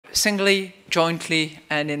singly, jointly,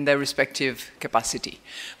 and in their respective capacity.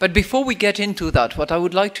 But before we get into that, what I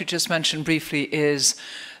would like to just mention briefly is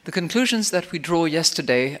the conclusions that we drew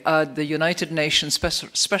yesterday at the United Nations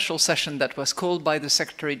special session that was called by the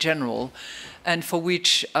Secretary General, and for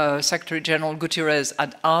which Secretary General Guterres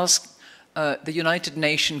had asked the United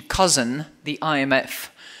Nations cousin, the IMF,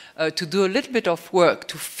 to do a little bit of work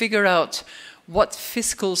to figure out what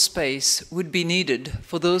fiscal space would be needed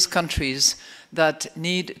for those countries that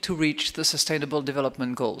need to reach the Sustainable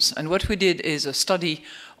Development Goals. And what we did is a study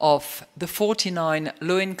of the 49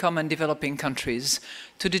 low-income and developing countries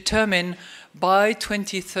to determine by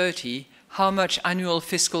 2030 how much annual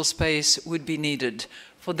fiscal space would be needed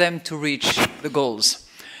for them to reach the goals.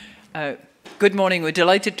 Good morning, we're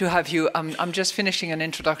delighted to have you. I'm just finishing an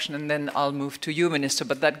introduction and then I'll move to you, Minister,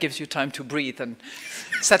 but that gives you time to breathe and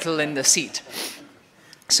settle in the seat.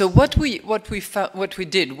 So what we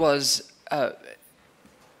did was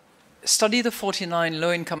study the 49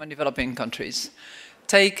 low-income and developing countries,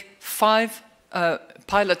 take 5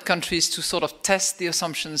 pilot countries to sort of test the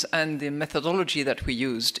assumptions and the methodology that we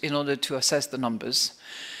used in order to assess the numbers.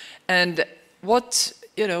 And what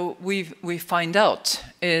we find out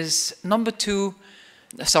is number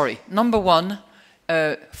one,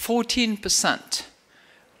 14%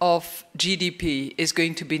 of GDP is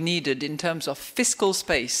going to be needed in terms of fiscal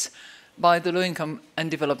space by the low-income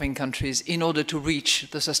and developing countries in order to reach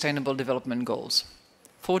the Sustainable Development Goals.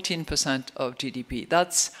 14% of GDP.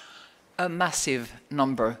 That's a massive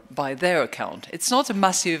number by their account. It's not a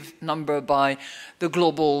massive number by the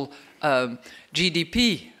global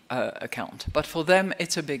GDP account, but for them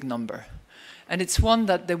it's a big number. And it's one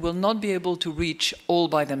that they will not be able to reach all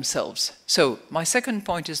by themselves. So my second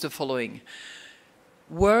point is the following.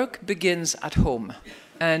 Work begins at home.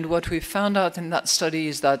 And what we found out in that study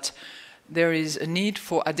is that there is a need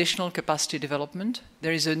for additional capacity development.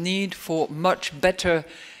 There is a need for much better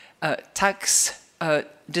tax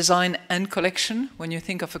design and collection. When you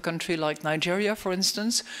think of a country like Nigeria, for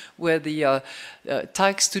instance, where the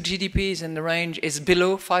tax to GDP is in the range is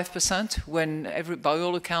below 5%, when by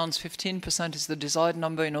all accounts 15% is the desired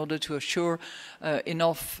number in order to assure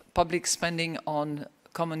enough public spending on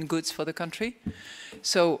common goods for the country.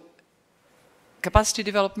 So capacity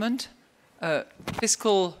development,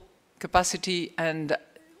 fiscal capacity, and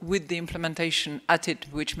with the implementation at it,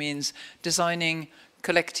 which means designing,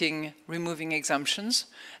 collecting, removing exemptions.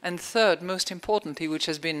 And third, most importantly, which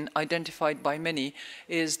has been identified by many,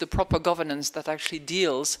 is the proper governance that actually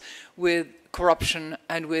deals with corruption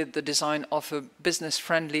and with the design of a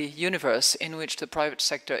business-friendly universe in which the private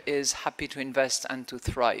sector is happy to invest and to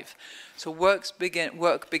thrive. So work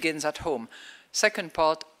begins at home. Second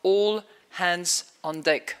part, all hands on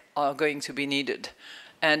deck are going to be needed.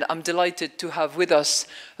 And I'm delighted to have with us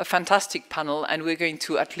a fantastic panel, and we're going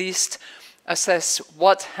to at least assess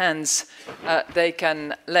what hands they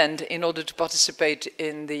can lend in order to participate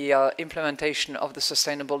in the implementation of the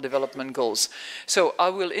Sustainable Development Goals. So I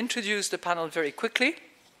will introduce the panel very quickly.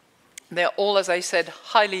 They're all, as I said,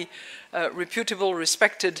 highly reputable,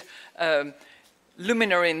 respected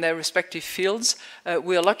luminary in their respective fields.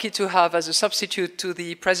 We are lucky to have as a substitute to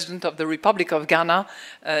the President of the Republic of Ghana,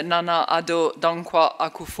 Nana Addo Dankwa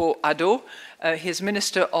Akufo-Addo. His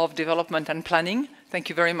Minister of Development and Planning. Thank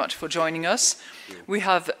you very much for joining us. We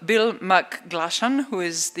have Bill McGlashan, who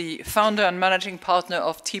is the founder and managing partner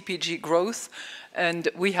of TPG Growth. And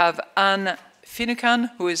we have Anne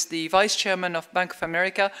Finucane, who is the vice chairman of Bank of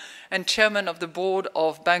America and chairman of the board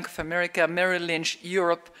of Bank of America Merrill Lynch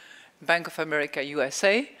Europe, Bank of America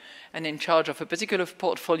USA, and in charge of a particular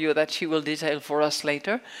portfolio that she will detail for us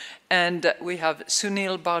later. And we have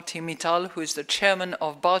Sunil Bharti Mittal, who is the chairman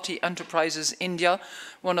of Bharti Enterprises India,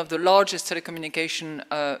 one of the largest telecommunication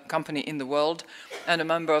company in the world, and a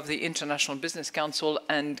member of the International Business Council,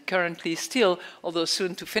 and currently still, although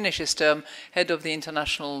soon to finish his term, head of the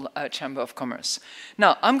International Chamber of Commerce.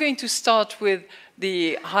 Now, I'm going to start with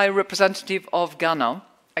the High Representative of Ghana,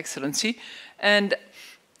 Excellency, and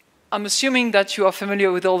I'm assuming that you are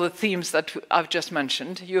familiar with all the themes that I've just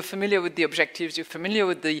mentioned. You're familiar with the objectives, you're familiar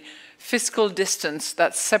with the fiscal distance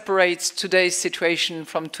that separates today's situation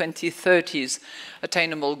from 2030's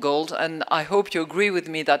attainable goal, and I hope you agree with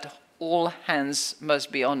me that all hands must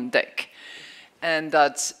be on deck, and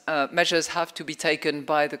that measures have to be taken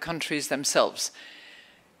by the countries themselves.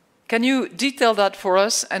 Can you detail that for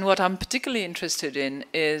us? And what I'm particularly interested in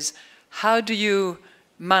is how do you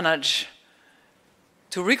manage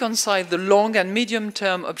to reconcile the long and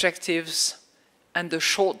medium-term objectives and the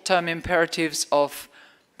short-term imperatives of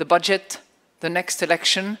the budget, the next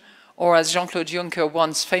election, or as Jean-Claude Juncker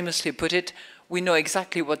once famously put it, we know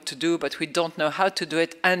exactly what to do, but we don't know how to do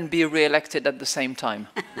it and be re-elected at the same time.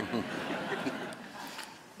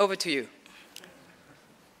 Over to you.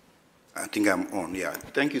 I think I'm on, yeah.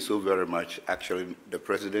 Thank you so very much. Actually, the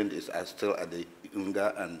president is still at the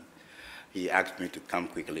UNGA, and he asked me to come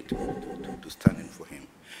quickly to stand in for him.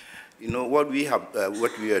 You know, what we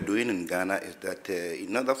are doing in Ghana is that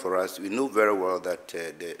in order for us, we know very well that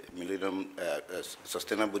the Millennium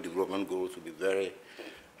Sustainable Development Goals will be very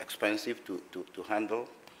expensive to handle,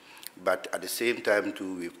 but at the same time,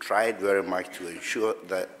 too, we've tried very much to ensure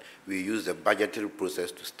that we use the budgetary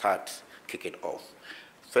process to start kick it off.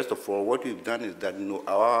 First of all, what we've done is that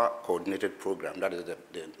our coordinated program, that is the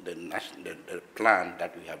plan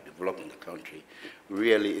that we have developed in the country,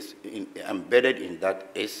 really is embedded in that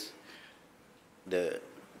is the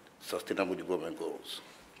Sustainable Development Goals.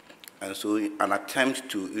 And so an attempt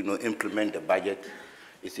to implement the budget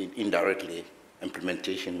is indirectly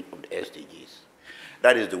implementation of the SDGs.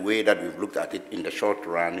 That is the way that we've looked at it in the short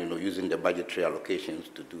run, using the budgetary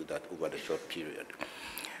allocations to do that over the short period.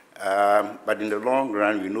 But in the long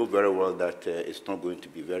run, we know very well that it's not going to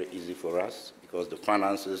be very easy for us because the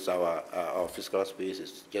finances, our fiscal space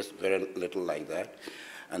is just very little like that.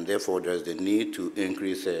 And therefore, there's the need to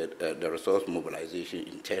increase the resource mobilization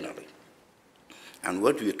internally. And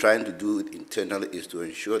what we're trying to do internally is to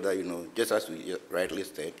ensure that, just as we rightly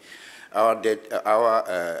said, our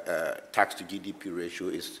tax to GDP ratio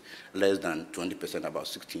is less than 20%, about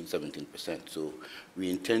 16, 17%. So we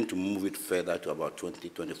intend to move it further to about 20,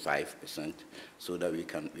 25%, so that we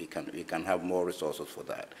can have more resources for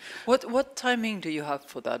that. What timing do you have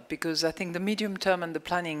for that? Because I think the medium term and the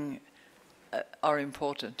planning are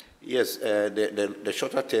important. Yes, the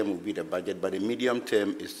shorter term will be the budget, but the medium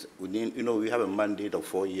term is within, we have a mandate of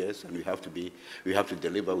 4 years, and we have to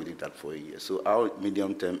deliver within that 4 years. So our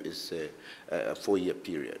medium term is a 4-year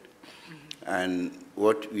period. Mm-hmm. And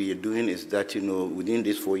what we are doing is that, within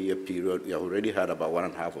this 4-year period, we have already had about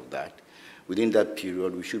 1.5 of that. Within that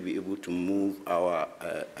period, we should be able to move our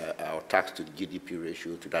tax to GDP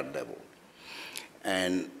ratio to that level.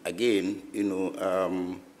 And again,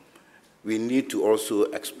 we need to also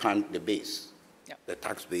expand the base, the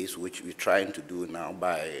tax base, which we're trying to do now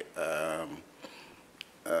by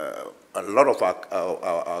a lot of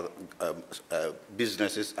our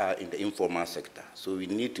businesses are in the informal sector. So we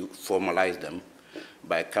need to formalize them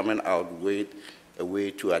by coming out with a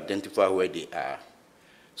way to identify where they are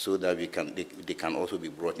so that they can also be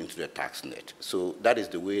brought into the tax net. So that is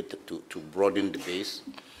the way to broaden the base.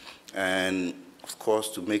 And of course,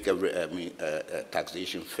 to make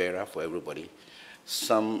taxation fairer for everybody,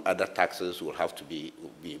 some other taxes will have to be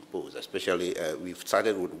imposed. Especially, we've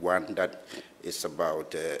started with one that is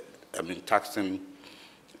about, taxing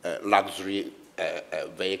luxury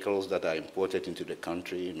vehicles that are imported into the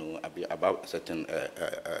country, about a certain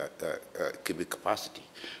cubic capacity,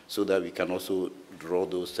 so that we can also draw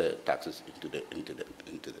those taxes into the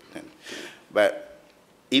thing. But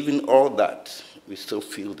even all that, we still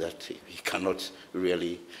feel that we cannot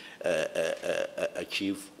really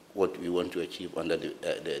achieve what we want to achieve under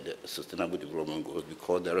the Sustainable Development Goals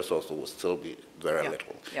because the resources will still be very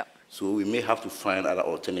little. Yeah. So we may have to find other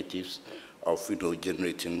alternatives of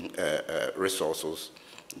generating resources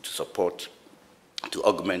to support, to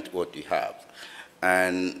augment what we have.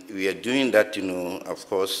 And we are doing that, of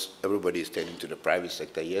course, everybody is turning to the private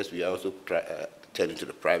sector. Yes, we are also turning to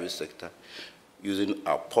the private sector using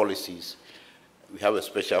our policies. We have a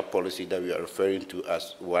special policy that we are referring to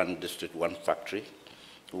as one district, one factory,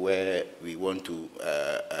 where we want to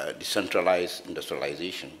decentralize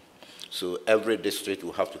industrialization. So every district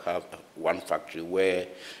will have to have one factory where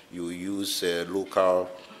you use local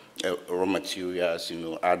raw materials,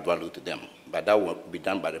 add value to them. But that will be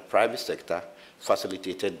done by the private sector,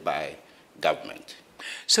 facilitated by government.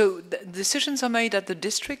 So the decisions are made at the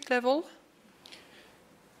district level?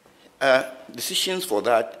 Decisions for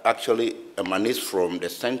that actually emanate from the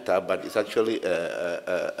center, but it's actually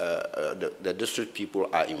the district people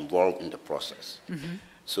are involved in the process. Mm-hmm.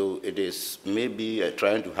 So it is maybe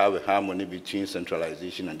trying to have a harmony between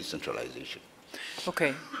centralization and decentralization.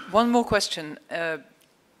 Okay, one more question. I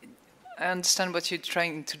understand what you're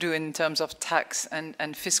trying to do in terms of tax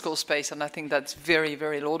and fiscal space, and I think that's very,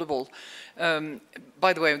 very laudable.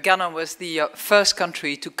 By the way, Ghana was the first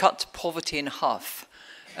country to cut poverty in half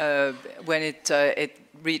when it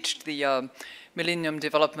reached the Millennium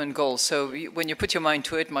Development Goals. So when you put your mind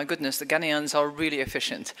to it, my goodness, the Ghanaians are really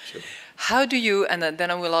efficient. Sure. How do you, and then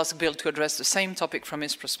I will ask Bill to address the same topic from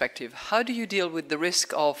his perspective, how do you deal with the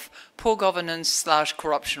risk of poor governance /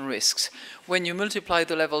 corruption risks when you multiply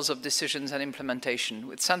the levels of decisions and implementation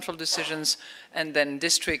with central decisions and then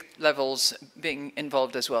district levels being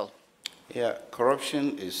involved as well? Yeah,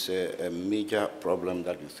 corruption is a major problem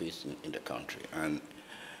that we face in the country. And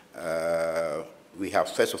we have,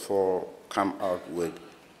 first of all, come out with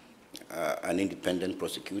an independent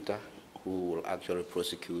prosecutor who will actually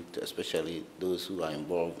prosecute, especially those who are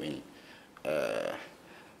involved in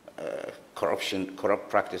corrupt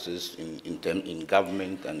practices in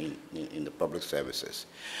government and in the public services.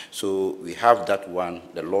 So we have that one.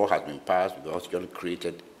 The law has been passed. We actually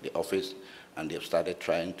created the office, and they've started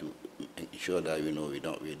trying to ensure that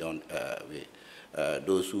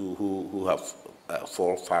those who have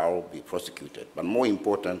fall foul be prosecuted. But more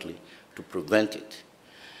importantly, to prevent it.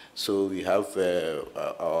 So we have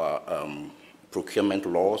our procurement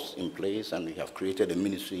laws in place, and we have created a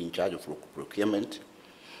ministry in charge of procurement,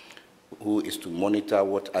 who is to monitor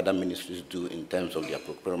what other ministries do in terms of their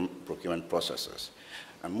procurement processes.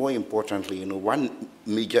 And more importantly, one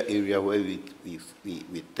major area where we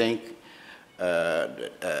think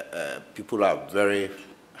people are very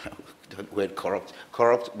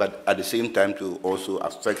corrupt, but at the same time to also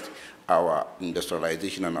affect our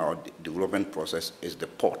industrialization and our development process is the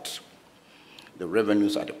port, the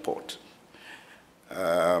revenues at the port,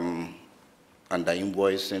 and the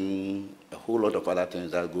invoicing, a whole lot of other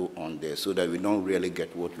things that go on there, so that we don't really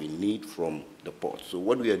get what we need from the port. So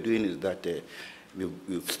what we are doing is that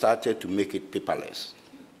we've started to make it paperless,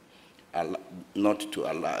 not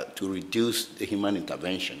to reduce the human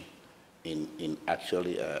intervention in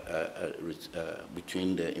actually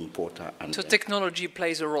between the importer and... So technology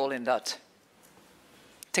plays a role in that?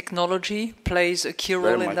 Technology plays a key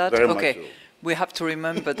role in that? Very okay, much so. We have to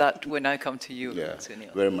remember that when I come to you. Yeah,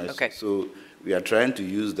 Sunil. very much okay. so. We are trying to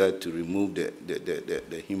use that to remove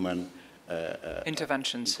the human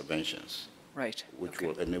interventions. Right. Which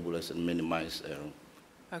will enable us to minimize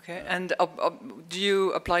okay, and do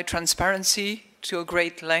you apply transparency to a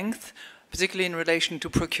great length, particularly in relation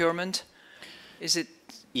to procurement? Is it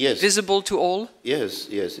visible to all? Yes.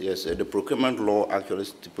 The procurement law actually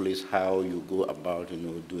stipulates how you go about,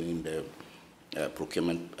 doing the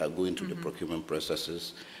procurement, going through the procurement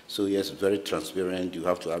processes. So yes, very transparent. You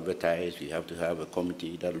have to advertise. You have to have a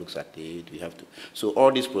committee that looks at it. So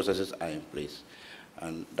all these processes are in place.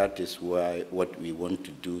 And that is why what we want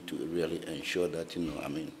to do to really ensure that,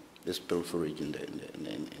 this pilferage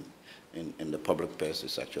in the public purse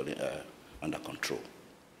is actually under control.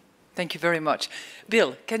 Thank you very much.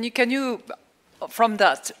 Bill, can you from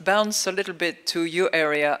that bounce a little bit to your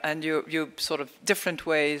area and your sort of different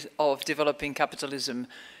ways of developing capitalism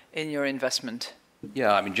in your investment?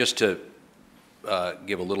 Yeah, just to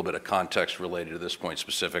give a little bit of context related to this point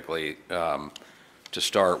specifically. To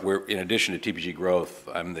start, in addition to TPG Growth,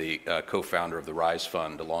 I'm the co-founder of the RISE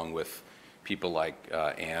Fund, along with people like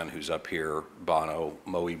Anne, who's up here, Bono,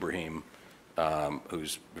 Mo Ibrahim,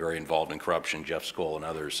 who's very involved in corruption, Jeff Skoll, and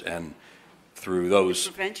others. And through those...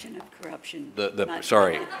 Prevention of corruption.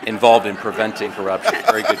 Involved in preventing corruption.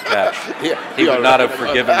 Very good catch. He would not have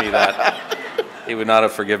forgiven me that. He would not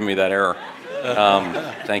have forgiven me that error.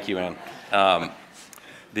 Thank you, Anne.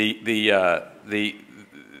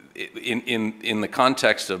 In the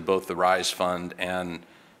context of both the RISE Fund and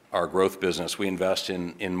our growth business, we invest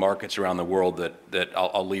in markets around the world that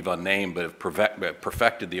I'll leave unnamed, but have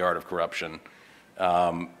perfected the art of corruption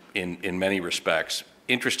in many respects.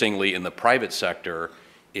 Interestingly, in the private sector,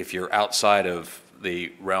 if you're outside of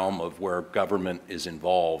the realm of where government is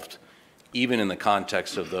involved, even in the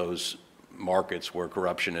context of those markets where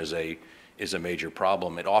corruption is a major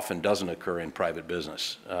problem, it often doesn't occur in private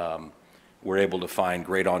business. We're able to find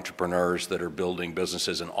great entrepreneurs that are building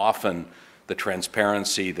businesses, and often the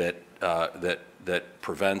transparency that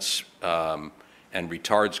prevents and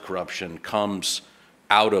retards corruption comes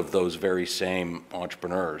out of those very same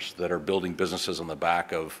entrepreneurs that are building businesses on the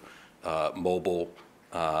back of mobile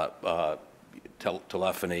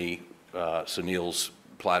telephony, Sunil's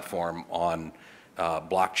platform, on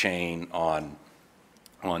blockchain,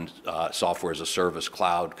 on software as a service,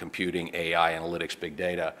 cloud computing, AI, analytics, big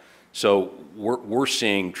data. So we're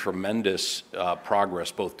seeing tremendous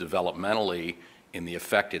progress, both developmentally in the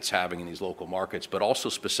effect it's having in these local markets, but also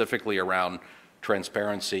specifically around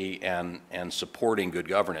transparency and supporting good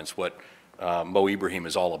governance, what Mo Ibrahim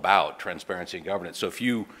is all about, transparency and governance. So if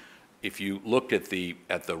you looked at the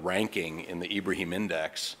ranking in the Ibrahim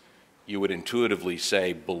Index, you would intuitively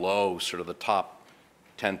say below sort of the top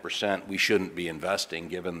 10%, we shouldn't be investing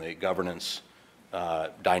given the governance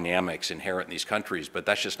dynamics inherent in these countries, but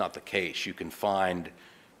that's just not the case. You can find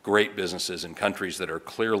great businesses in countries that are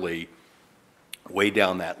clearly way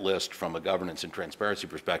down that list from a governance and transparency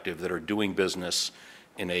perspective that are doing business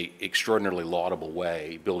in an extraordinarily laudable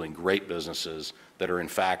way, building great businesses that are in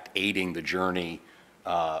fact aiding the journey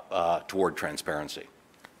toward transparency.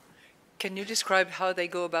 Can you describe how they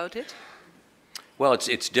go about it? Well,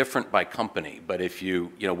 it's different by company, but if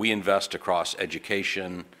we invest across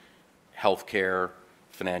education, healthcare,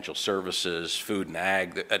 financial services, food and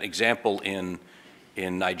ag. An example in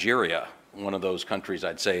Nigeria, one of those countries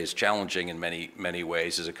I'd say is challenging in many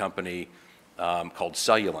ways, is a company called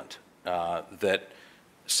Cellulant that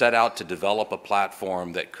set out to develop a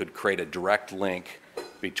platform that could create a direct link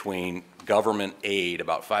between government aid,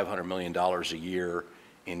 about $500 million a year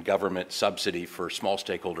in government subsidy for small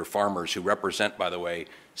stakeholder farmers who represent, by the way,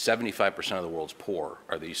 75% of the world's poor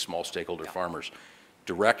are these small stakeholder farmers.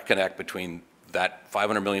 Direct connect between that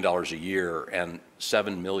 $500 million a year and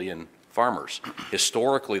 7 million farmers.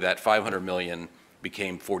 Historically, that 500 million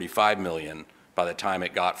became 45 million by the time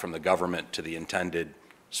it got from the government to the intended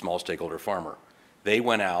small stakeholder farmer. They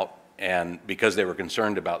went out, and because they were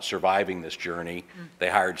concerned about surviving this journey, they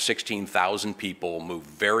hired 16,000 people, moved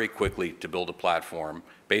very quickly to build a platform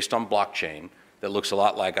based on blockchain that looks a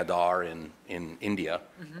lot like Aadhaar in India,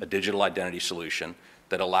 a digital identity solution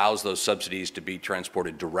that allows those subsidies to be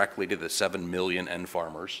transported directly to the 7 million end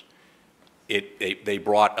farmers. They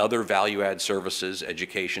brought other value-add services,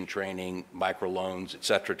 education, training, microloans, et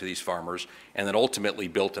cetera, to these farmers, and then ultimately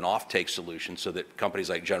built an offtake solution so that companies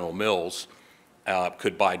like General Mills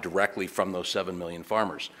could buy directly from those 7 million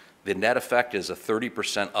farmers. The net effect is a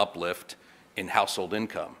 30% uplift in household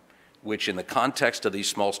income, which in the context of these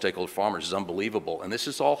small stakeholder farmers is unbelievable. And this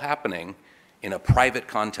is all happening in a private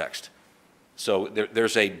context. So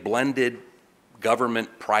there's a blended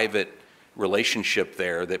government-private relationship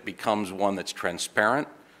there that becomes one that's transparent,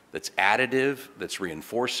 that's additive, that's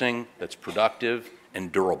reinforcing, that's productive,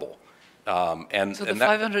 and durable. So the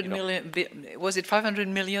 500 million, was it 500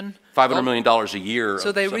 million? $500 million a year.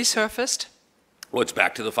 So they resurfaced? Well, it's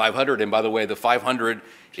back to the 500. And by the way, the 500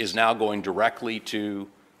 is now going directly to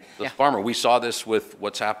the farmer. We saw this with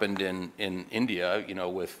what's happened in India,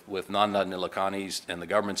 with Nandan Nilekani's and the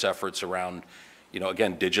government's efforts around,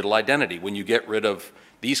 again, digital identity. When you get rid of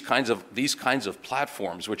these kinds of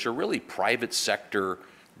platforms, which are really private sector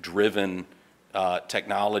driven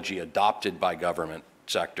technology adopted by government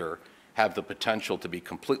sector, have the potential to be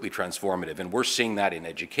completely transformative. And we're seeing that in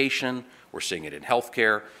education, we're seeing it in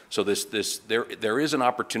healthcare. So there is an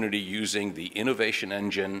opportunity using the innovation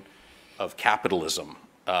engine of capitalism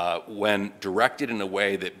when directed in a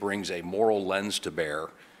way that brings a moral lens to bear.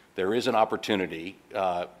 There is an opportunity,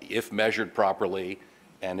 if measured properly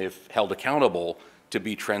and if held accountable, to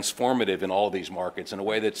be transformative in all of these markets in a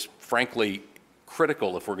way that's frankly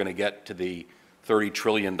critical if we're going to get to the $30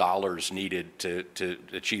 trillion needed to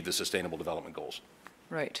achieve the Sustainable Development Goals.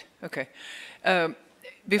 Right, okay. I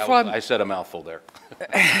said a mouthful there.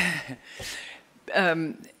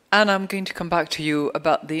 Anna, I'm going to come back to you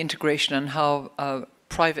about the integration and how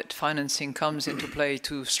private financing comes into play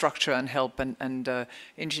to structure and help and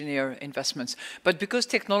engineer investments. But because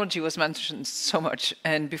technology was mentioned so much,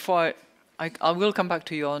 and before I will come back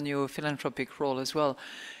to you on your philanthropic role as well,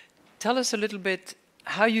 tell us a little bit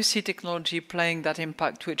how you see technology playing that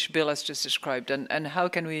impact which Bill has just described, and how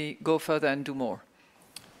can we go further and do more?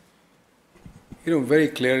 Very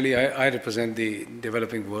clearly, I represent the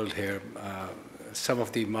developing world here. Some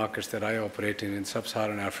of the markets that I operate in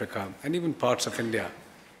sub-Saharan Africa and even parts of India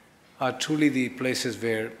are truly the places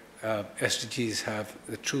where SDGs have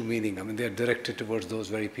the true meaning. I mean, they're directed towards those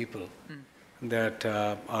very people that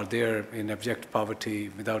are there in abject poverty,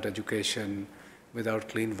 without education, without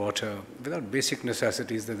clean water, without basic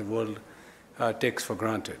necessities that the world takes for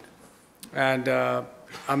granted. And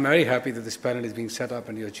I'm very happy that this panel is being set up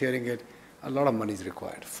and you're chairing it. A lot of money is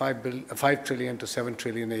required, 5 trillion to 7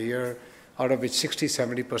 trillion a year, out of which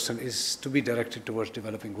 60–70% is to be directed towards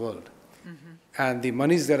developing world. And the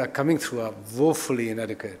monies that are coming through are woefully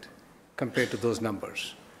inadequate compared to those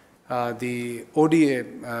numbers. The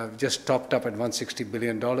ODA just topped up at $160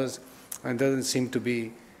 billion, and doesn't seem to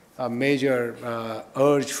be a major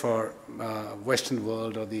urge for Western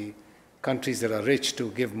world or the countries that are rich to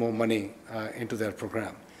give more money into their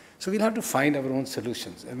program. So we'll have to find our own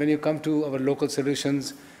solutions. And when you come to our local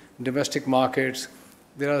solutions, domestic markets,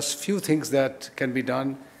 there are few things that can be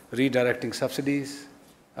done. Redirecting subsidies.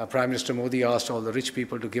 Prime Minister Modi asked all the rich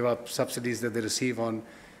people to give up subsidies that they receive on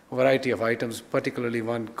a variety of items, particularly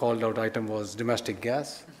one called out item was domestic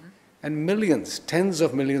gas. And millions, tens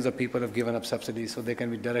of millions of people have given up subsidies so they can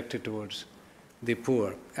be directed towards the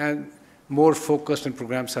poor. And more focused and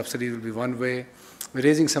programmed subsidies will be one way. We're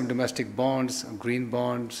raising some domestic bonds, green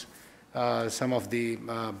bonds, some of the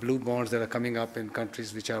blue bonds that are coming up in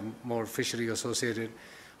countries which are more fishery associated,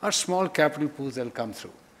 are small capital pools that will come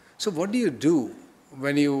through. So what do you do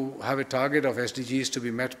when you have a target of SDGs to be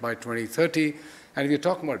met by 2030, and we're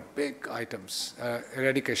talking about big items,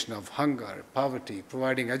 eradication of hunger, poverty,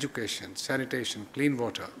 providing education, sanitation, clean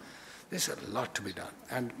water? There's a lot to be done,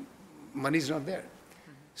 and money's not there.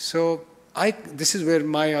 So this is where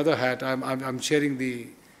my other hat, I'm chairing the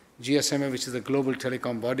GSMA, which is the global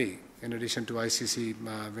telecom body, in addition to ICC,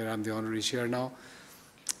 where I'm the honorary chair now.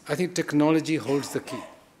 I think technology holds the key.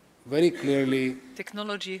 Very clearly.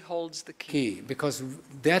 Technology holds the key. Because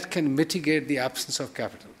that can mitigate the absence of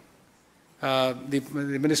capital. The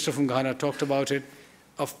minister from Ghana talked about it.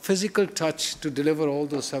 A physical touch to deliver all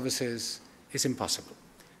those services is impossible.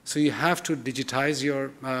 So you have to digitize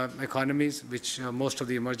your economies, which most of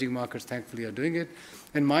the emerging markets thankfully are doing it.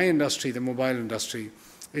 And my industry, the mobile industry,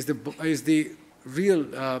 is the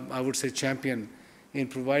real, I would say, champion in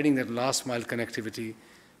providing that last mile connectivity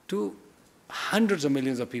to hundreds of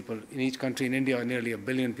millions of people in each country. In India, nearly 1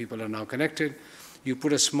 billion people are now connected. You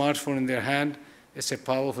put a smartphone in their hand, it's a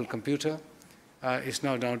powerful computer. It's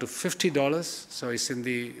now down to $50, so it's in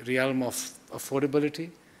the realm of affordability.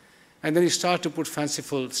 And then you start to put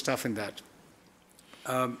fanciful stuff in that.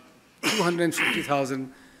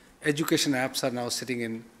 250,000 education apps are now sitting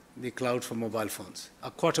in the cloud for mobile phones,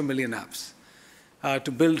 250,000 apps.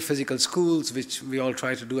 To build physical schools, which we all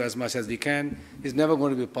try to do as much as we can, is never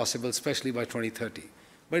going to be possible, especially by 2030.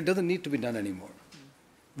 But it doesn't need to be done anymore.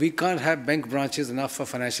 We can't have bank branches enough for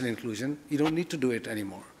financial inclusion. You don't need to do it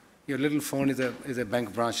anymore. Your little phone is a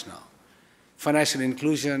bank branch now. Financial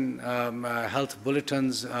inclusion, health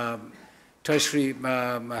bulletins, tertiary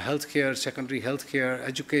healthcare, secondary healthcare,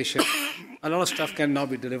 education, a lot of stuff can now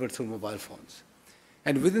be delivered through mobile phones.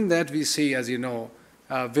 And within that, we see, as you know,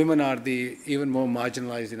 women are even more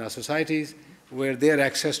marginalized in our societies, where their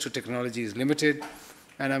access to technology is limited.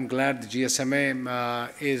 And I'm glad the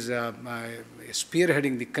GSMA is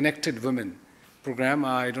spearheading the Connected Women program.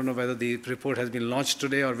 I don't know whether the report has been launched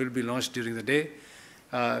today or will be launched during the day.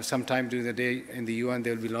 Sometime during the day in the UN, they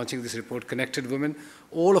will be launching this report, Connected Women.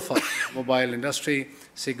 All of us, mobile industry,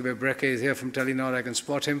 Sigve Brekke is here from Telenor, I can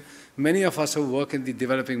spot him. Many of us who work in the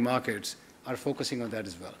developing markets are focusing on that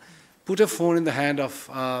as well. Put a phone in the hand of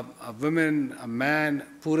a woman, a man,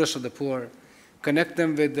 poorest of the poor, connect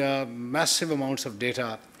them with massive amounts of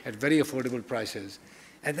data at very affordable prices.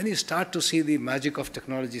 And then you start to see the magic of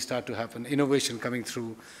technology start to happen, innovation coming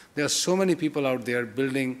through. There are so many people out there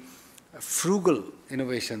building frugal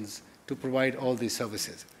innovations to provide all these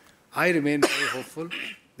services. I remain very hopeful.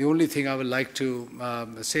 The only thing I would like to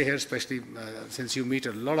say here, especially since you meet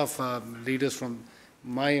a lot of leaders from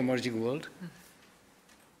my emerging world,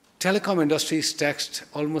 telecom industry is taxed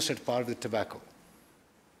almost at par with tobacco.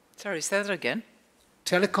 Sorry, say that again.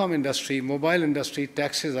 Telecom industry, mobile industry,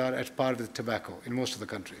 taxes are at par with tobacco in most of the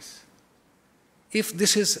countries. If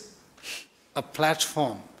this is a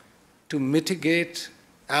platform to mitigate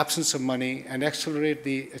absence of money and accelerate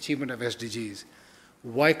the achievement of SDGs,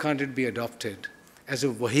 why can't it be adopted as a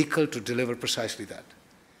vehicle to deliver precisely that?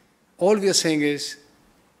 All we are saying is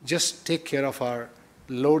just take care of our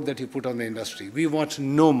load that you put on the industry. We want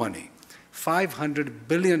no money. $500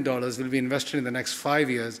 billion will be invested in the next 5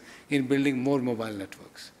 years in building more mobile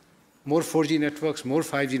networks. More 4G networks, more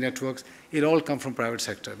 5G networks, it all come from private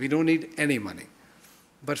sector. We don't need any money.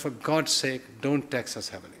 But for God's sake, don't tax us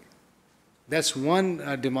heavily. That's one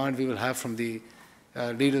demand we will have from the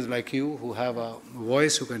leaders like you who have a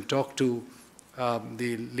voice, who can talk to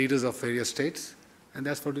the leaders of various states, and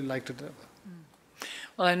that's what we'd like to deliver.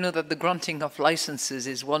 Well, I know that the granting of licenses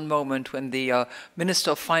is one moment when the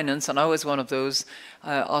Minister of Finance, and I was one of those,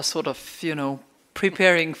 are sort of,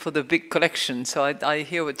 preparing for the big collection. So I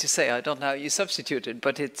hear what you say. I don't know how you substitute it,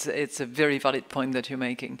 but it's a very valid point that you're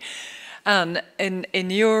making. And in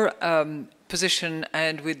your position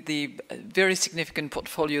and with the very significant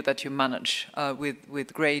portfolio that you manage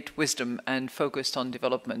with great wisdom and focused on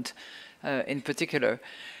development in particular,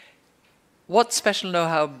 what special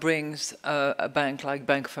know-how brings a bank like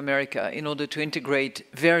Bank of America in order to integrate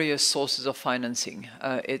various sources of financing?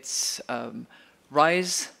 It's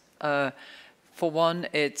RISE, for one,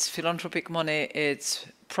 it's philanthropic money, it's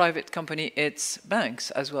private company, it's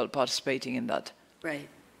banks as well participating in that. Right.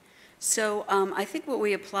 So I think what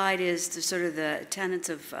we applied is to sort of the tenets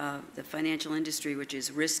of the financial industry, which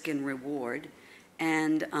is risk and reward.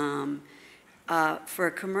 And For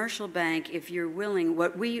a commercial bank, if you're willing,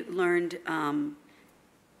 what we learned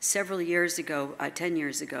several years ago, 10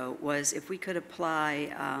 years ago, was if we could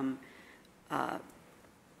apply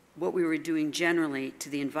what we were doing generally to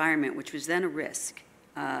the environment, which was then a risk,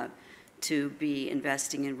 to be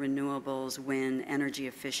investing in renewables, wind, energy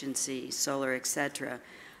efficiency, solar, et cetera.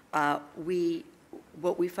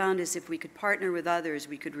 What we found is if we could partner with others,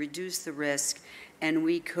 we could reduce the risk and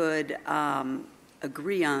we could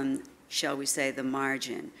agree on, shall we say, the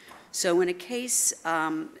margin. So in a case,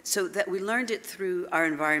 so that we learned it through our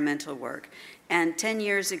environmental work. And 10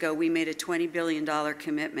 years ago, we made a $20 billion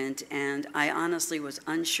commitment, and I honestly was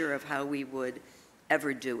unsure of how we would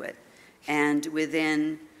ever do it. And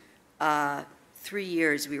within 3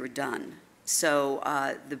 years, we were done. So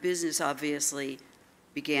the business obviously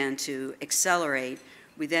began to accelerate.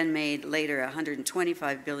 We then made later a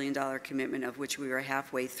 $125 billion commitment, of which we were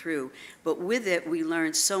halfway through. But with it, we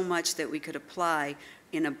learned so much that we could apply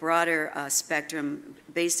in a broader spectrum,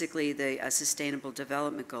 basically the Sustainable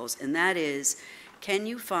Development Goals. And that is, can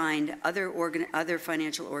you find other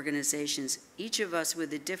financial organizations, each of us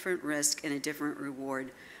with a different risk and a different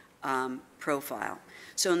reward profile?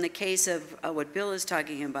 So in the case of what Bill is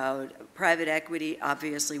talking about, private equity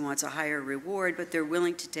obviously wants a higher reward, but they're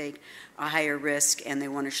willing to take a higher risk and they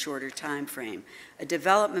want a shorter time frame. A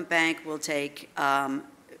development bank will take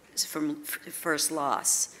from first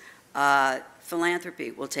loss.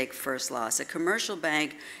 Philanthropy will take first loss. A commercial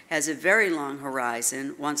bank has a very long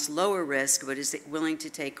horizon, wants lower risk, but is willing to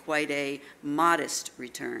take quite a modest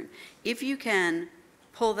return. If you can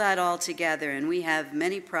pull that all together, and we have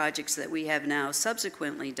many projects that we have now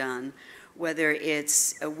subsequently done, whether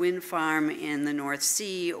it's a wind farm in the North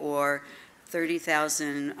Sea or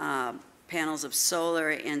 30,000 panels of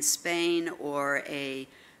solar in Spain or a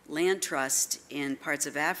land trust in parts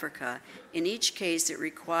of Africa, in each case it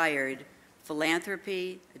required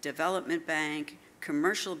philanthropy, a development bank,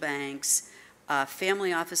 commercial banks,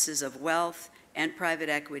 family offices of wealth, and private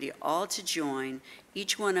equity all to join,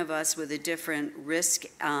 each one of us with a different risk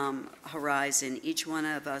horizon, each one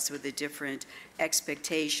of us with a different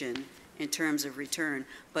expectation in terms of return,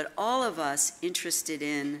 but all of us interested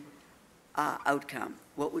in outcome.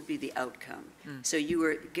 What would be the outcome? So you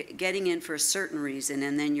were getting in for a certain reason,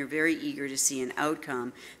 and then you're very eager to see an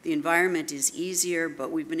outcome. The environment is easier,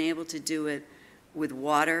 but we've been able to do it with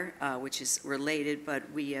water, which is related, but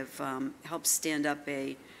we have helped stand up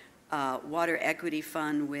a water equity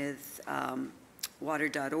fund with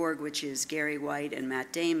water.org, which is Gary White and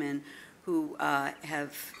Matt Damon, who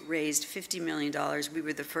have raised $50 million. We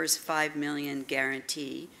were the first $5 million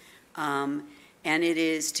guarantee. And it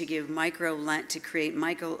is to give to create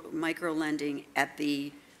micro lending at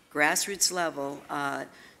the grassroots level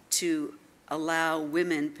to allow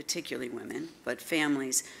women, particularly women, but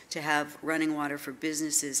families, to have running water for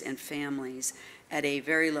businesses and families at a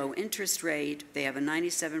very low interest rate. They have a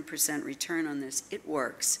 97% return on this. It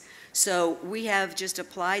works. So we have just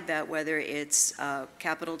applied that, whether it's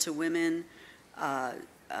capital to women,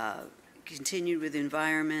 continued with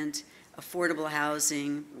environment, affordable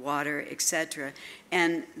housing, water, et cetera.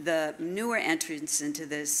 And the newer entrance into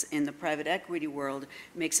this in the private equity world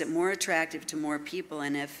makes it more attractive to more people.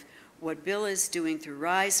 And if what Bill is doing through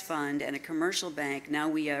RISE Fund and a commercial bank, now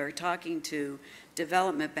we are talking to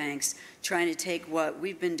development banks, trying to take what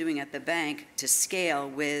we've been doing at the bank to scale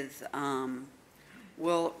with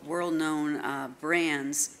world-known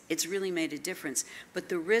brands, it's really made a difference. But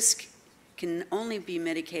the risk can only be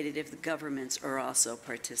mitigated if the governments are also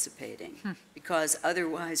participating, because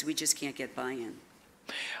otherwise we just can't get buy-in.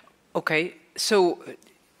 Okay, so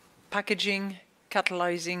packaging,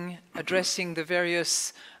 catalyzing, addressing the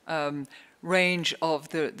various range of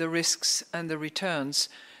the risks and the returns.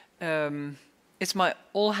 It's my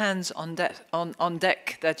all hands on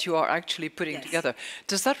deck that you are actually putting together.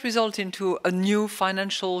 Does that result into a new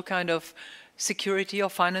financial kind of security or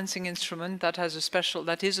financing instrument that is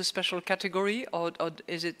a special category, or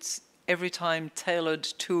is it every time tailored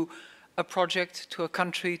to a project, to a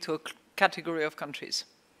country, to a category of countries?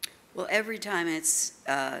 Well, every time it's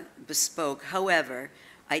bespoke. However,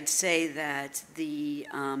 I'd say that the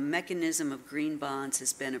mechanism of green bonds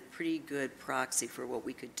has been a pretty good proxy for what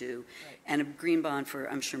we could do. Right. And a green bond,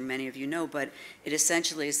 I'm sure many of you know, but it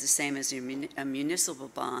essentially is the same as a municipal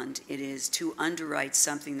bond. It is to underwrite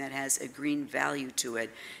something that has a green value to it.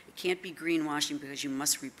 It can't be greenwashing because you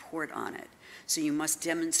must report on it. So you must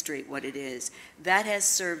demonstrate what it is. That has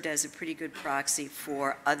served as a pretty good proxy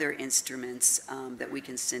for other instruments that we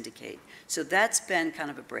can syndicate. So that's been kind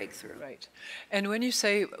of a breakthrough. Right. And when you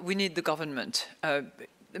say we need the government,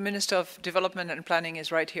 the Minister of Development and Planning is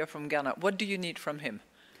right here from Ghana. What do you need from him?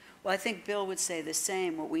 Well, I think Bill would say the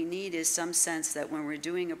same. What we need is some sense that when we're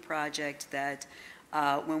doing a project that,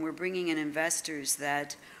 when we're bringing in investors,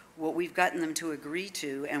 that what we've gotten them to agree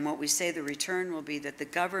to and what we say the return will be, that the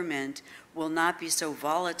government will not be so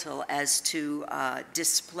volatile as to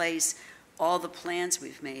displace all the plans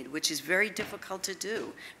we've made, which is very difficult to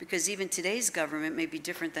do because even today's government may be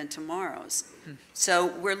different than tomorrow's. So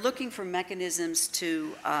we're looking for mechanisms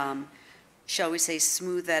to, shall we say,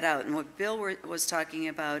 smooth that out. And what Bill was talking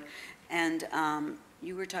about, and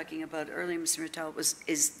you were talking about earlier, Mr. Mittal,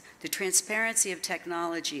 is the transparency of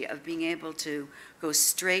technology, of being able to go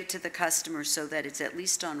straight to the customer so that it's at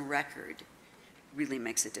least on record, really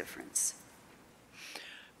makes a difference.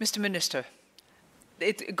 Mr. Minister,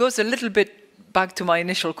 it goes a little bit back to my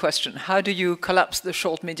initial question. How do you collapse the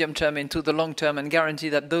short, medium term into the long term and guarantee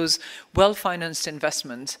that those well-financed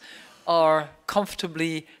investments are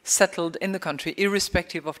comfortably settled in the country,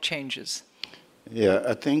 irrespective of changes? Yeah,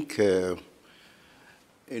 I think, you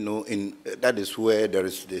know, that is where there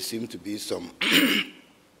seems to be some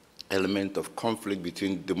element of conflict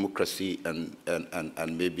between democracy and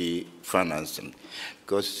maybe financing.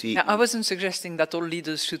 Because, see... Now, I wasn't suggesting that all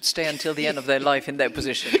leaders should stay until the end of their life in their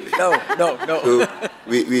position. No. So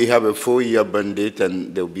we have a 4-year mandate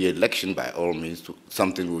and there will be election by all means,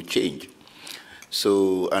 something will change.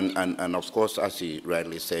 So, and of course, as he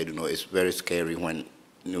rightly said, you know, it's very scary when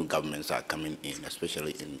new governments are coming in,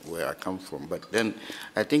 especially in where I come from. But then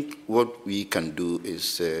I think what we can do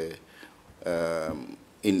is,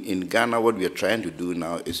 in Ghana, what we are trying to do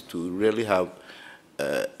now is to really have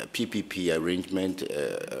a PPP arrangement,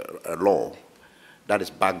 a law that is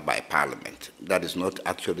backed by Parliament. That is not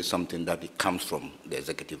actually something that it comes from the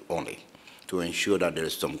executive only, to ensure that there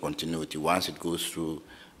is some continuity once it goes through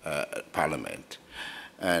Parliament.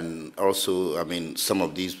 And also, I mean, some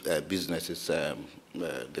of these businesses,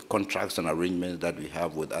 the contracts and arrangements that we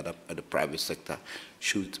have with the private sector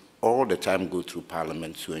should all the time go through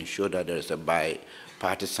Parliament to ensure that there is a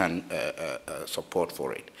bipartisan support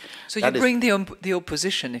for it. So that you bring the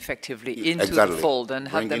opposition effectively into the fold and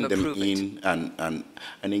have them approve it. And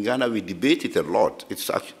in Ghana, we debate it a lot.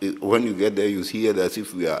 It's actually, when you get there, you hear that as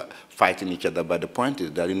if we are fighting each other. But the point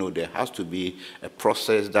is that, you know, there has to be a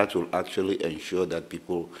process that will actually ensure that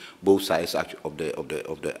people, both sides of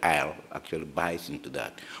the aisle, actually buys into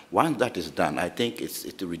that. Once that is done, I think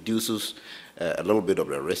it reduces a little bit of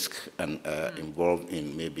the risk and involved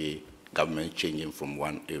in maybe government changing from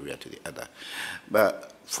one area to the other.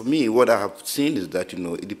 But for me, what I have seen is that, you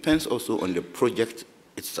know, it depends also on the project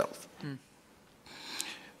itself.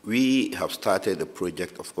 We have started a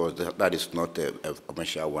project, of course, that is not a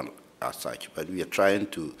commercial one as such, but we are trying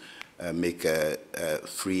to make a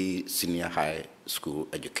free senior high school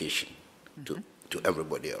education to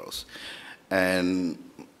everybody else. And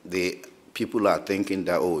the people are thinking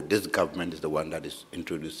that, oh, this government is the one that is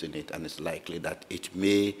introducing it, and it's likely that it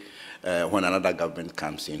may, when another government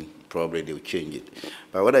comes in, probably they'll change it.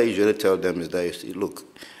 But what I usually tell them is that, you see, look,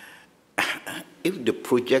 if the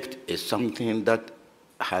project is something that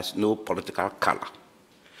has no political color,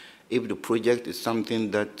 if the project is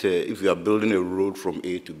something that, if you are building a road from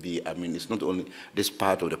A to B, I mean, it's not only this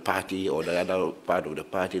part of the party or the other part of the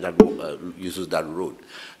party that uses that road.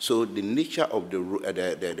 So the nature of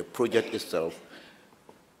the project itself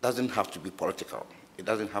doesn't have to be political. It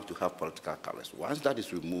doesn't have to have political colors. Once that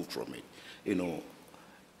is removed from it, you know,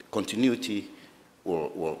 continuity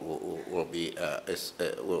will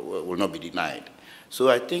not be denied. So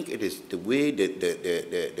I think it is the way that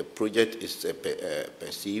the project is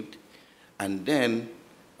perceived, and then,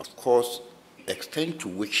 of course, the extent to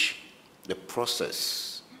which the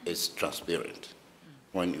process is transparent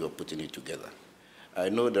when you are putting it together. I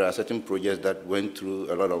know there are certain projects that went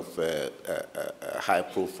through a lot of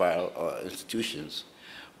high-profile institutions,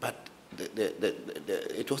 but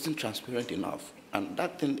it wasn't transparent enough. And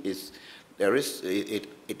that thing is, it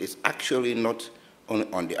is actually not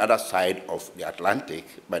on the other side of the Atlantic,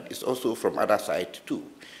 but it's also from other side too.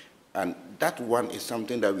 And that one is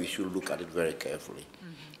something that we should look at it very carefully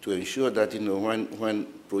to ensure that, you know, when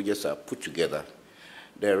projects are put together,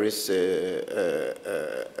 there is a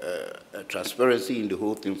transparency in the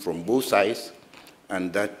whole thing from both sides,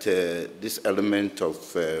 and that this element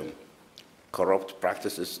of corrupt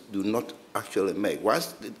practices do not actually make.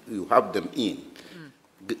 Once you have them in,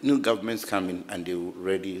 new governments come in and they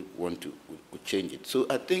already want to change it. So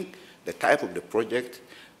I think the type of the project,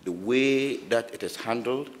 the way that it is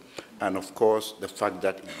handled, and of course the fact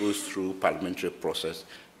that it goes through parliamentary process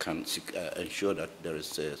can ensure that there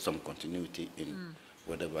is some continuity in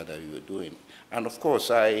whatever that you are doing. And of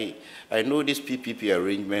course, I know this PPP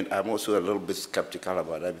arrangement, I'm also a little bit skeptical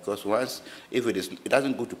about that, because once, if it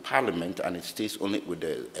doesn't go to Parliament and it stays only with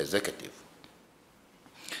the executive,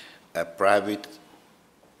 a private,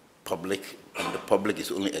 public, and the public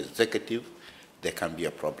is only executive, there can be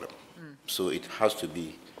a problem. So it has to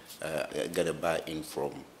be, get a buy-in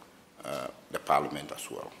from the Parliament as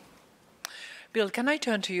well. Bill, can I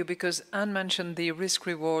turn to you, because Anne mentioned the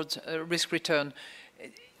risk-reward, risk-return.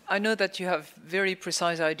 I know that you have very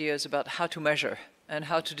precise ideas about how to measure and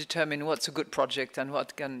how to determine what's a good project and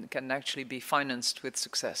what can actually be financed with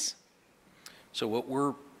success. So what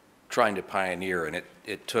we're trying to pioneer, and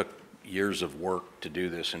it took years of work to do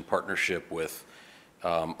this in partnership with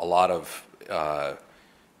a lot of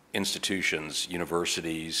institutions,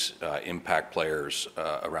 universities, impact players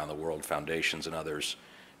around the world, foundations and others,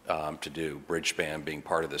 to do, Bridgespan being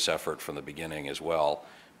part of this effort from the beginning as well,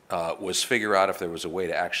 was figure out if there was a way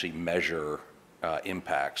to actually measure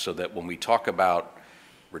impact, so that when we talk about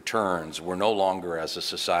returns, we're no longer as a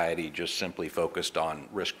society just simply focused on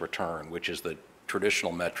risk return, which is the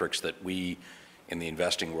traditional metrics that we in the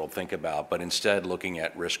investing world think about, but instead looking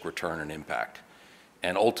at risk return and impact.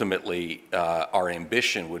 And ultimately, our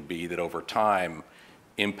ambition would be that over time,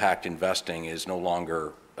 impact investing is no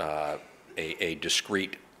longer a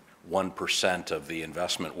discrete 1% of the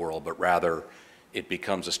investment world, but rather it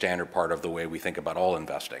becomes a standard part of the way we think about all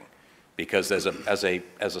investing. Because as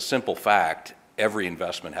a simple fact, every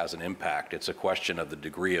investment has an impact. It's a question of the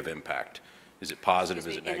degree of impact. Is it positive?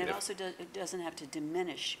 Is it negative? And it also it doesn't have to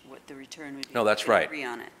diminish what the return would be. No, that's right. Agree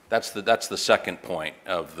on it. That's the second point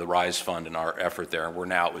of the RISE Fund and our effort there. And we're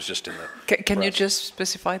now, it was just in the Can you just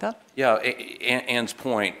specify that? Yeah, Anne's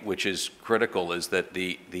point, which is critical, is that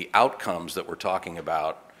the outcomes that we're talking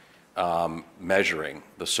about, measuring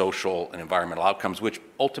the social and environmental outcomes, which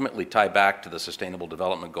ultimately tie back to the Sustainable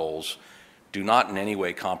Development Goals, do not in any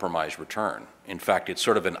way compromise return. In fact, it's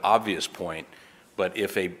sort of an obvious point, but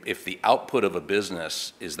if the output of a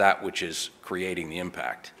business is that which is creating the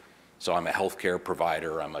impact, so I'm a healthcare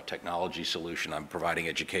provider, I'm a technology solution, I'm providing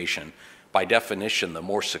education, by definition, the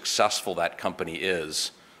more successful that company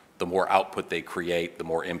is, the more output they create, the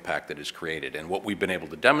more impact that is created. And what we've been able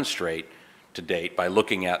to demonstrate to date by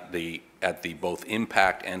looking at the both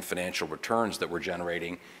impact and financial returns that we're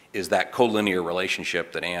generating is that collinear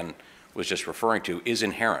relationship that Anne was just referring to is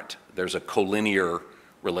inherent. There's a collinear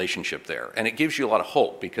relationship there. And it gives you a lot of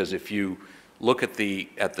hope, because if you look at the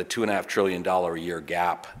 $2.5 trillion a year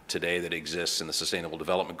gap today that exists in the Sustainable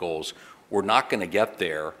Development Goals, we're not going to get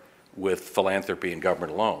there with philanthropy and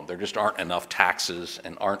government alone. There just aren't enough taxes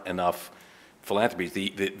and aren't enough philanthropies.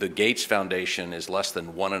 The Gates Foundation is less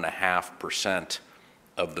than 1.5%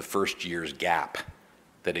 of the first year's gap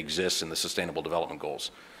that exists in the Sustainable Development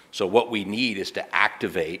Goals. So what we need is to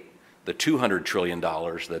activate the $200 trillion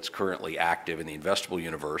that's currently active in the investable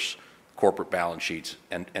universe, corporate balance sheets,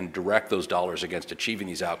 and direct those dollars against achieving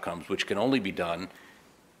these outcomes, which can only be done,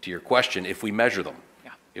 to your question, if we measure them.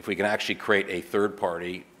 Yeah. If we can actually create a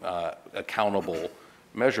third-party, accountable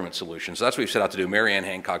measurement solution. So that's what we've set out to do. Mary Ann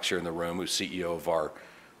Hancock's here in the room, who's CEO of our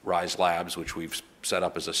RISE Labs, which we've set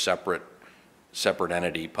up as a separate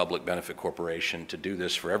entity, public benefit corporation, to do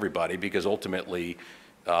this for everybody, because ultimately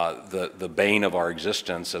the bane of our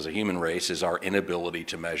existence as a human race is our inability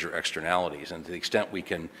to measure externalities. And to the extent we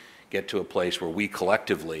can get to a place where we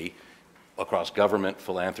collectively, across government,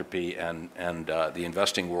 philanthropy, and the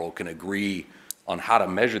investing world, can agree on how to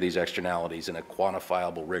measure these externalities in a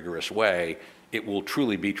quantifiable, rigorous way, it will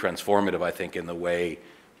truly be transformative, I think, in the way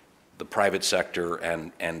the private sector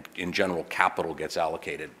and in general capital gets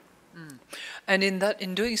allocated. Mm. And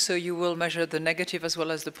in doing so, you will measure the negative as well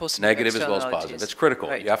as the positive. Negative as well as positive. It's critical.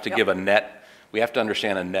 Right. You have to give a net. We have to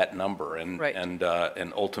understand a net number, and right.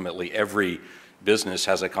 and ultimately every business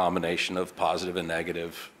has a combination of positive and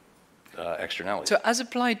negative externalities. So, as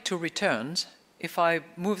applied to returns, if I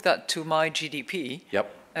move that to my GDP,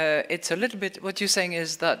 yep. It's a little bit, what you're saying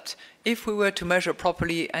is that if we were to measure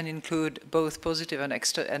properly and include both positive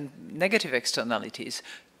and negative externalities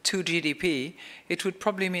to GDP, it would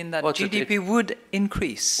probably mean that GDP would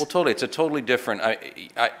increase. Well, totally. It's a totally different,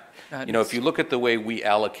 you know, if you look at the way we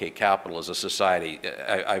allocate capital as a society,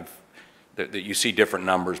 you see different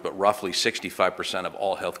numbers, but roughly 65% of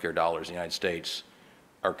all healthcare dollars in the United States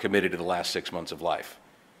are committed to the last 6 months of life.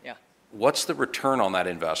 Yeah. What's the return on that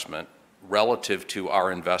investment relative to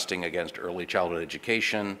our investing against early childhood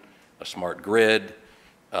education, a smart grid,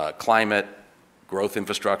 climate, growth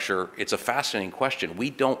infrastructure? It's a fascinating question.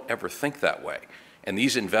 We don't ever think that way. And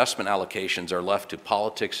these investment allocations are left to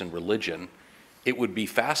politics and religion. It would be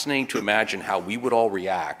fascinating to imagine how we would all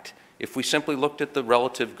react if we simply looked at the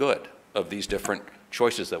relative good of these different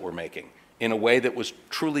choices that we're making in a way that was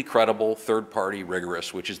truly credible, third-party,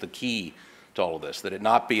 rigorous, which is the key to all of this, that it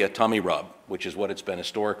not be a tummy rub, which is what it's been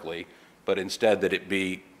historically, but instead that it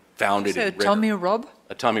be founded in rigor. A tummy rub?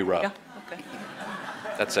 A tummy rub. Yeah, okay.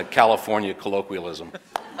 That's a California colloquialism.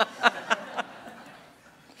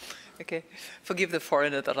 Okay, forgive the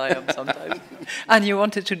foreigner that I am sometimes. And you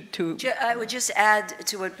wanted to... I would just add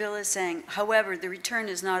to what Bill is saying. However, the return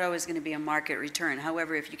is not always going to be a market return.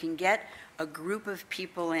 However, if you can get a group of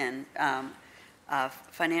people in,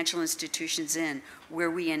 financial institutions in, where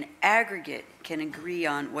we in aggregate can agree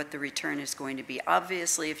on what the return is going to be.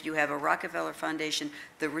 Obviously, if you have a Rockefeller Foundation,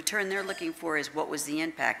 the return they're looking for is what was the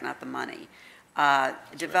impact, not the money.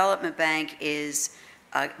 Development bank is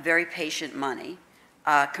very patient money.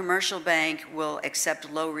 Commercial bank will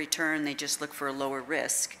accept low return, they just look for a lower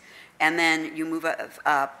risk. And then you move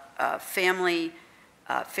family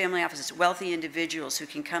offices, wealthy individuals who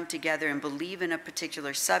can come together and believe in a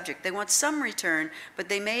particular subject. They want some return, but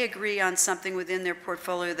they may agree on something within their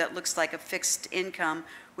portfolio that looks like a fixed income,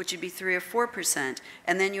 which would be 3 or 4%.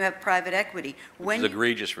 And then you have private equity. Which is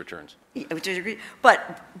egregious returns. Which is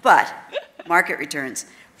but market returns.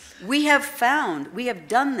 We have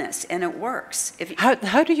done this, and it works.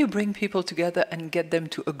 How do you bring people together and get them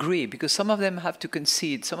to agree? Because some of them have to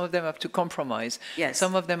concede, some of them have to compromise, yes.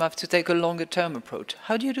 Some of them have to take a longer-term approach.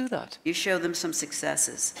 How do you do that? You show them some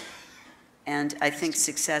successes, and I think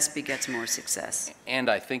success begets more success. And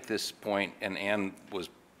I think this point, and Ann was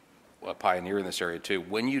a pioneer in this area too,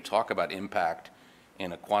 when you talk about impact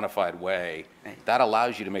in a quantified way, right, that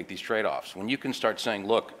allows you to make these trade-offs. When you can start saying,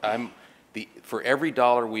 look, for every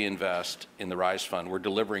dollar we invest in the RISE Fund, we're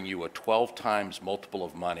delivering you a 12 times multiple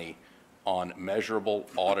of money on measurable,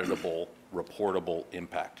 auditable, reportable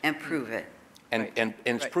impact. And prove it. And, right. and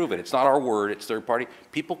it's proven. It's not our word, it's third party.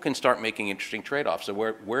 People can start making interesting trade-offs of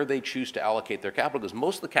where they choose to allocate their capital, because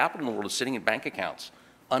most of the capital in the world is sitting in bank accounts,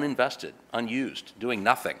 uninvested, unused, doing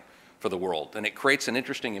nothing for the world. And it creates an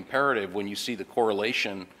interesting imperative when you see the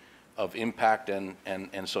correlation of impact and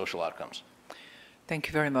social outcomes. Thank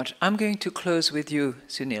you very much. I'm going to close with you,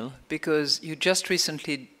 Sunil, because you just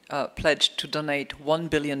recently pledged to donate $1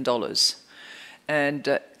 billion.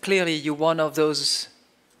 And clearly you're one of those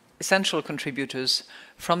essential contributors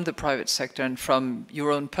from the private sector and from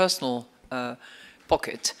your own personal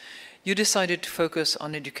pocket. You decided to focus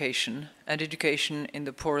on education, and education in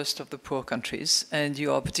the poorest of the poor countries. And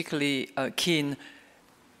you are particularly keen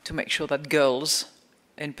to make sure that girls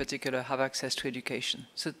in particular have access to education.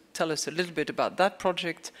 So tell us a little bit about that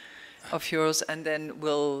project of yours, and then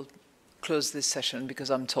we'll close this session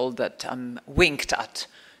because I'm told that I'm winked at.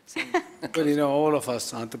 So well, you know, all of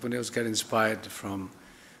us entrepreneurs get inspired from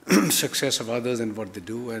success of others and what they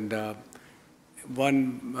do. And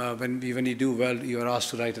when you do well, you are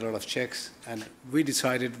asked to write a lot of checks. And we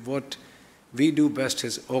decided what we do best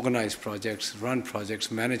is organize projects, run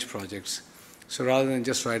projects, manage projects. So rather than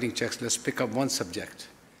just writing checks, let's pick up one subject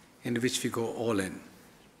in which we go all in.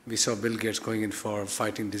 We saw Bill Gates going in for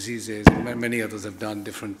fighting diseases, and many others have done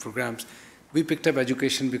different programs. We picked up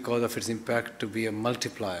education because of its impact to be a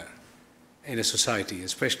multiplier in a society,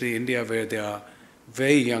 especially India, where there are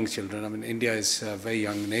very young children. I mean, India is a very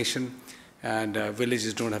young nation, and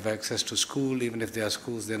villages don't have access to school. Even if there are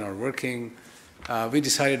schools, they're not working. We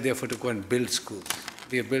decided, therefore, to go and build schools.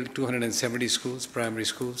 We have built 270 schools, primary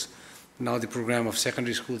schools. Now the program of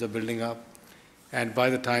secondary schools are building up. And by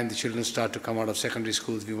the time the children start to come out of secondary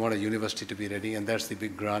schools, we want a university to be ready, and that's the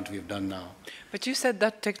big grant we've done now. But you said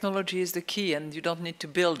that technology is the key, and you don't need to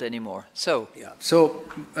build anymore. So yeah, so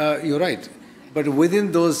you're right. But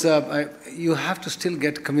within those, you have to still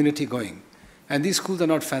get community going. And these schools are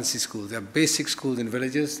not fancy schools. They're basic schools in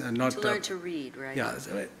villages, and not to learn to read, right? Yeah.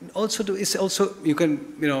 Also, you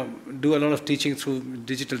can do a lot of teaching through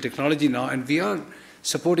digital technology now, and we are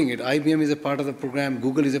supporting it. IBM is a part of the program.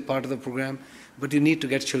 Google is a part of the program. But you need to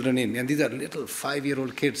get children in. And these are little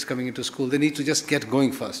 5-year-old kids coming into school. They need to just get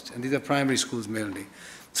going first. And these are primary schools mainly.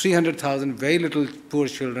 300,000 very little poor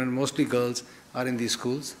children, mostly girls, are in these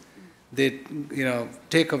schools. They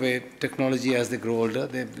take away technology as they grow older.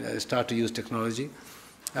 They start to use technology.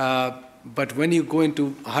 But when you go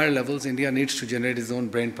into higher levels, India needs to generate its own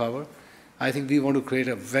brain power. I think we want to create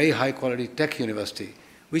a very high-quality tech university,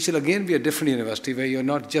 which will again be a different university where you're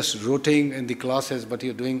not just rotating in the classes, but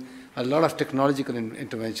you're doing a lot of technological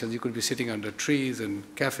interventions. You could be sitting under trees and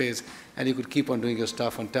cafes, and you could keep on doing your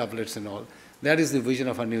stuff on tablets and all. That is the vision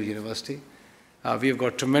of our new university. We have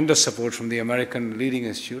got tremendous support from the American leading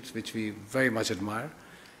institutes, which we very much admire.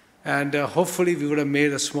 And hopefully we would have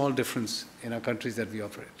made a small difference in our countries that we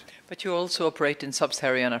operate. But you also operate in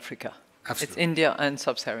sub-Saharan Africa. Absolutely. It's India and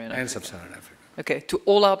sub-Saharan Africa. And sub-Saharan Africa. Okay, to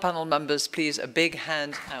all our panel members, please, a big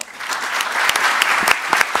hand out.